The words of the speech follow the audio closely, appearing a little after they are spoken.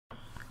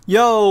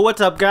Yo,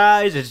 what's up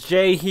guys? It's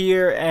Jay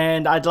here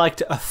and I'd like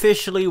to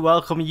officially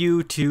welcome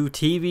you to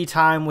TV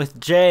Time with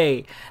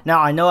Jay. Now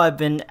I know I've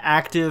been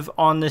active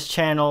on this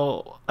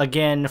channel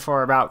again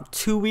for about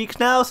 2 weeks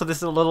now, so this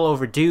is a little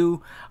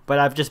overdue, but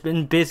I've just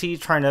been busy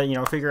trying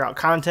to, figure out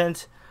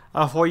content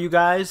for you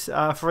guys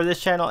for this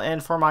channel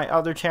and for my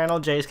other channel,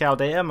 Jay's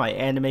Chaldea, my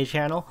anime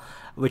channel,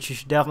 which you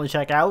should definitely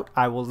check out.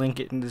 I will link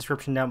it in the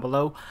description down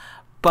below.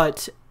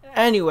 But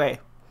anyway,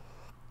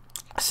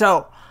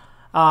 so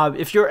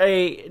if you're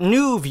a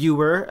new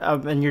viewer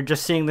and you're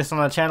just seeing this on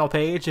the channel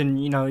page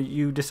and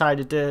you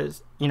decided to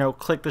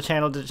click the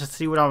channel to just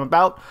see what I'm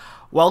about,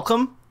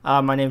 welcome.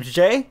 My name's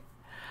Jay.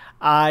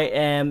 I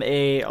am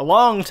a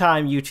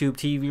long-time YouTube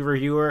TV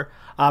reviewer.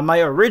 My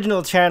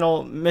original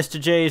channel, Mr.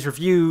 J's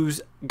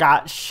Reviews,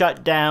 got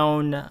shut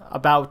down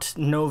about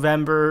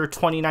November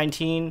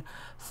 2019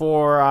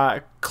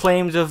 for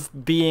claims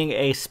of being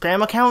a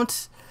spam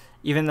account,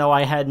 even though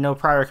I had no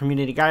prior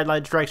community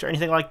guideline strikes or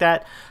anything like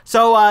that.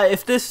 So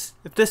if this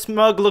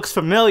mug looks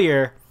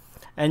familiar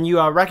and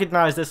you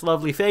recognize this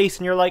lovely face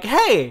and you're like,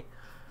 hey,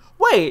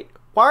 wait,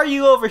 why are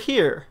you over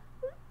here?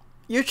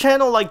 Your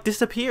channel like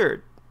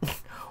disappeared.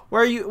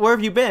 Where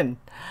have you been?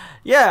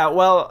 Yeah,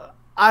 well,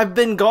 I've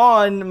been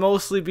gone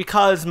mostly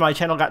because my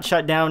channel got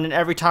shut down, and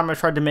every time I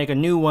tried to make a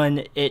new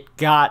one, it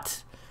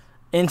got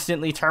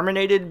instantly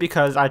terminated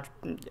because I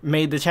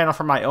made the channel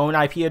from my own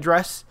IP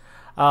address.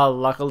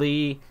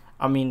 Luckily,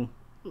 I mean,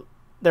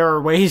 there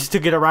are ways to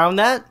get around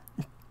that,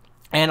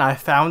 and I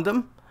found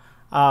them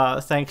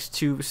thanks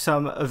to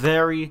some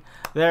very,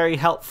 very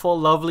helpful,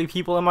 lovely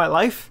people in my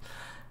life.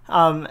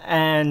 Because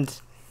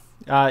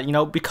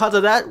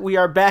of that, we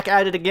are back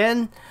at it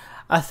again.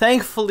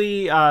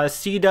 Thankfully,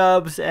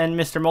 C-Dubs and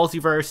Mr.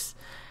 Multiverse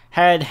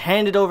had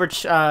handed over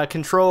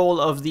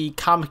control of the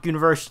Comic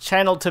Universe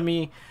channel to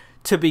me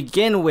to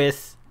begin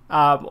with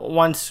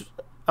once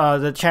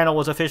the channel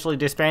was officially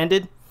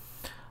disbanded.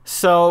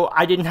 So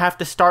I didn't have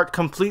to start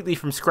completely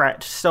from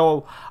scratch.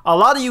 So a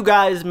lot of you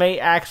guys may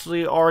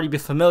actually already be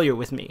familiar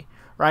with me,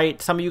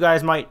 right? Some of you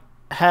guys might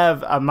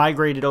have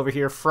migrated over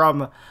here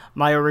from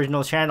my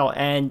original channel.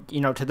 And,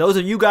 to those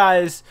of you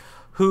guys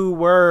who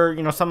were,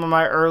 some of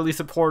my early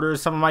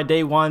supporters, some of my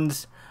day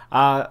ones,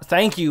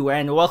 thank you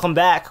and welcome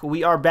back.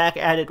 We are back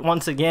at it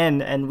once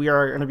again, and we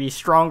are going to be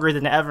stronger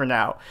than ever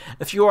now.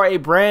 If you are a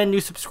brand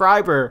new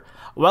subscriber,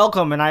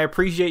 welcome, and I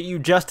appreciate you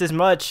just as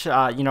much.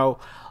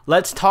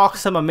 Let's talk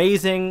some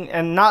amazing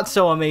and not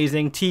so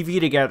amazing TV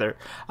together.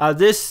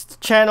 This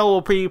channel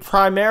will be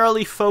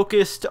primarily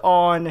focused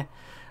on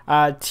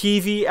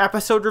TV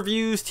episode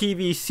reviews,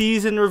 TV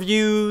season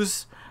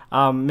reviews,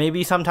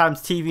 maybe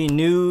sometimes TV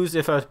news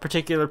if a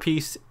particular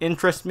piece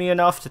interests me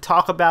enough to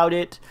talk about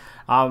it.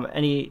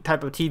 Any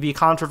type of TV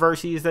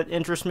controversies that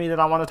interest me that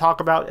I want to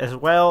talk about as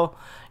well.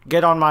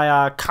 Get on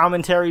my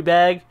commentary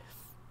bag.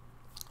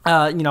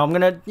 I'm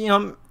gonna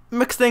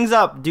mix things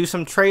up, do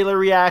some trailer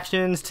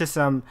reactions to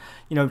some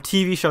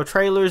TV show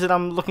trailers that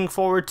I'm looking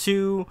forward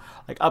to,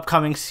 like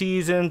upcoming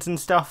seasons and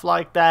stuff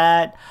like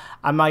that.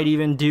 I might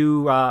even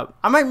do I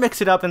might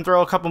mix it up and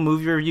throw a couple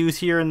movie reviews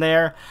here and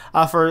there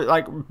for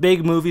like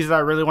big movies that I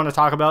really want to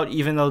talk about,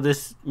 even though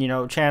this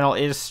channel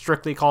is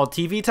strictly called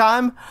TV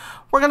Time.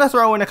 We're gonna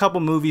throw in a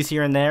couple movies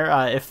here and there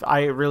if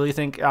I really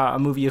think a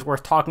movie is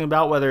worth talking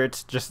about, whether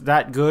it's just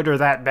that good or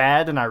that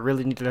bad and I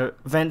really need to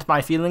vent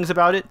my feelings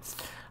about it.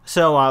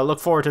 So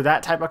look forward to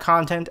that type of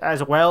content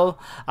as well.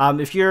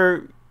 If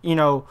you're,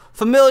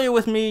 familiar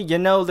with me, you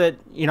know that,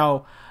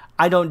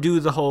 I don't do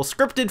the whole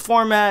scripted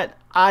format.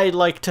 I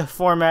like to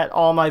format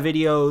all my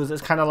videos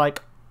as kind of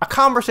like a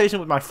conversation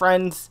with my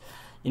friends.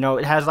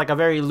 It has like a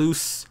very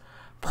loose,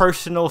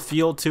 personal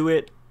feel to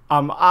it.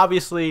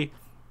 Obviously,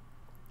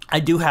 I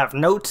do have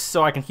notes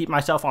so I can keep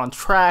myself on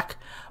track.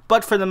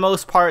 But for the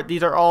most part,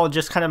 these are all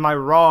just kind of my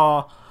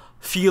raw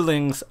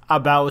feelings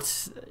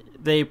about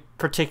the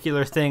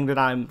particular thing that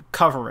I'm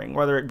covering,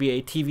 whether it be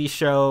a TV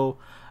show,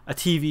 a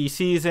TV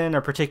season,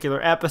 a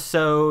particular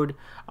episode,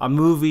 a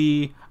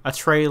movie, a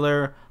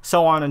trailer,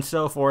 so on and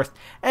so forth.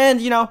 And,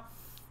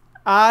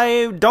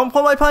 I don't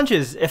pull my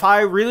punches. If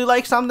I really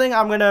like something,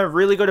 I'm going to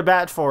really go to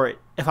bat for it.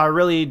 If I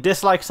really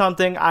dislike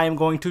something, I am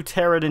going to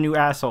tear it a new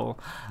asshole.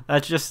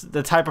 That's just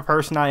the type of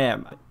person I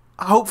am.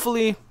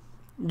 Hopefully,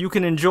 you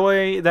can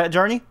enjoy that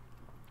journey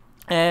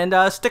and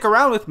stick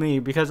around with me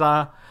because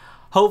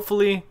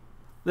hopefully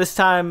this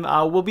time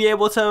we'll be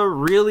able to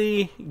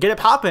really get it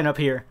popping up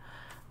here.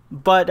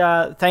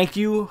 But thank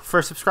you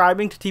for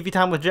subscribing to TV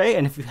Time with Jay.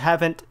 And if you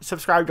haven't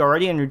subscribed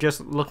already and you're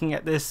just looking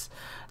at this,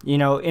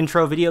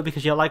 intro video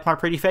because you like my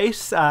pretty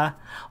face,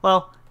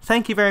 well,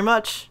 thank you very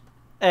much.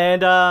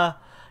 And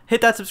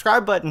hit that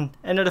subscribe button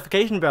and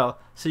notification bell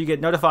so you get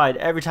notified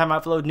every time I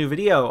upload a new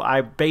video. I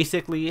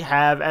basically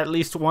have at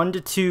least 1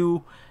 to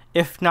 2,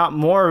 if not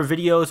more,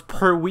 videos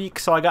per week,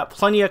 so I got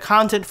plenty of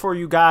content for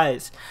you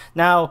guys.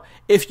 Now,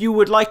 if you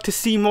would like to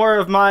see more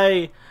of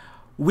my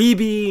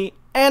weeby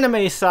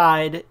anime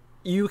side,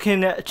 you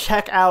can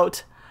check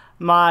out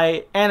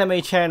my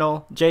anime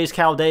channel, Jay's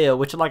Chaldea,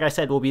 which, like I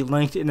said, will be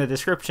linked in the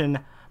description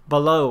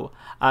below.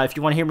 If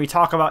you want to hear me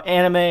talk about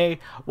anime,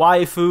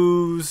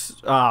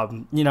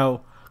 waifus, you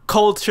know,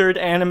 cultured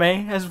anime,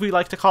 as we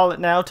like to call it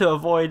now, to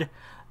avoid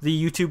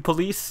the YouTube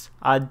police,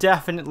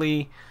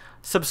 definitely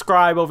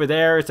subscribe over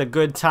there. It's a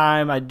good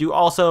time. I do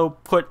also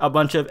put a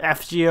bunch of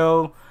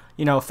FGO,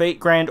 you know, Fate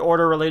Grand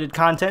Order related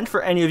content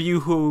for any of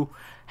you who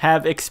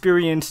have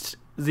experienced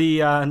the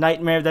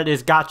nightmare that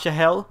is Gacha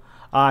Hell.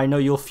 I know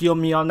you'll feel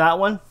me on that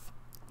one.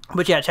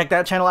 But yeah, check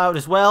that channel out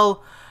as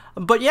well.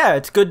 But yeah,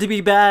 it's good to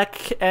be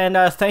back, and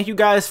thank you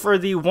guys for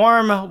the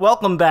warm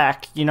welcome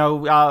back. You know,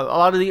 a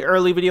lot of the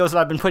early videos that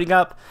I've been putting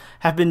up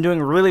have been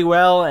doing really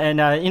well,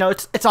 and you know,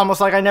 it's almost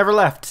like I never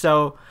left.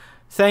 So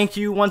thank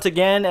you once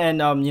again,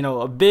 and you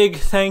know, a big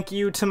thank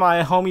you to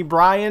my homie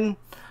Brian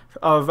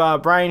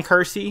of Brian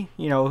Kersey.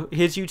 You know,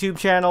 his YouTube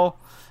channel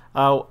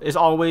is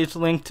always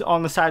linked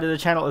on the side of the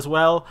channel as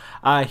well.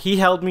 He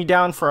held me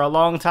down for a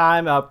long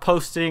time,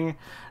 posting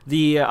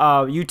the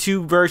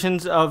YouTube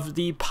versions of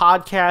the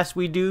podcast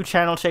we do,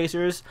 Channel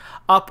Chasers,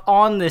 up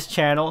on this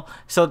channel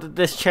so that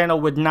this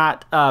channel would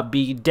not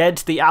be dead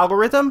to the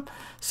algorithm.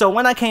 So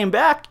when I came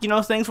back, you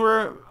know, things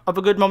were of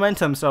a good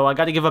momentum. So I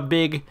got to give a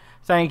big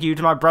thank you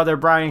to my brother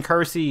Brian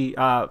Kersey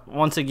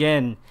once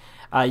again.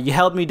 You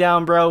held me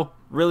down, bro.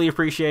 Really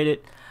appreciate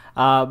it.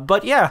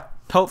 But yeah,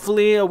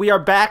 hopefully we are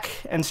back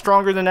and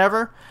stronger than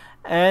ever.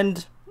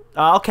 And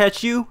I'll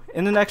catch you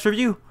in the next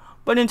review.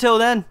 But until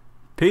then,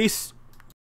 peace.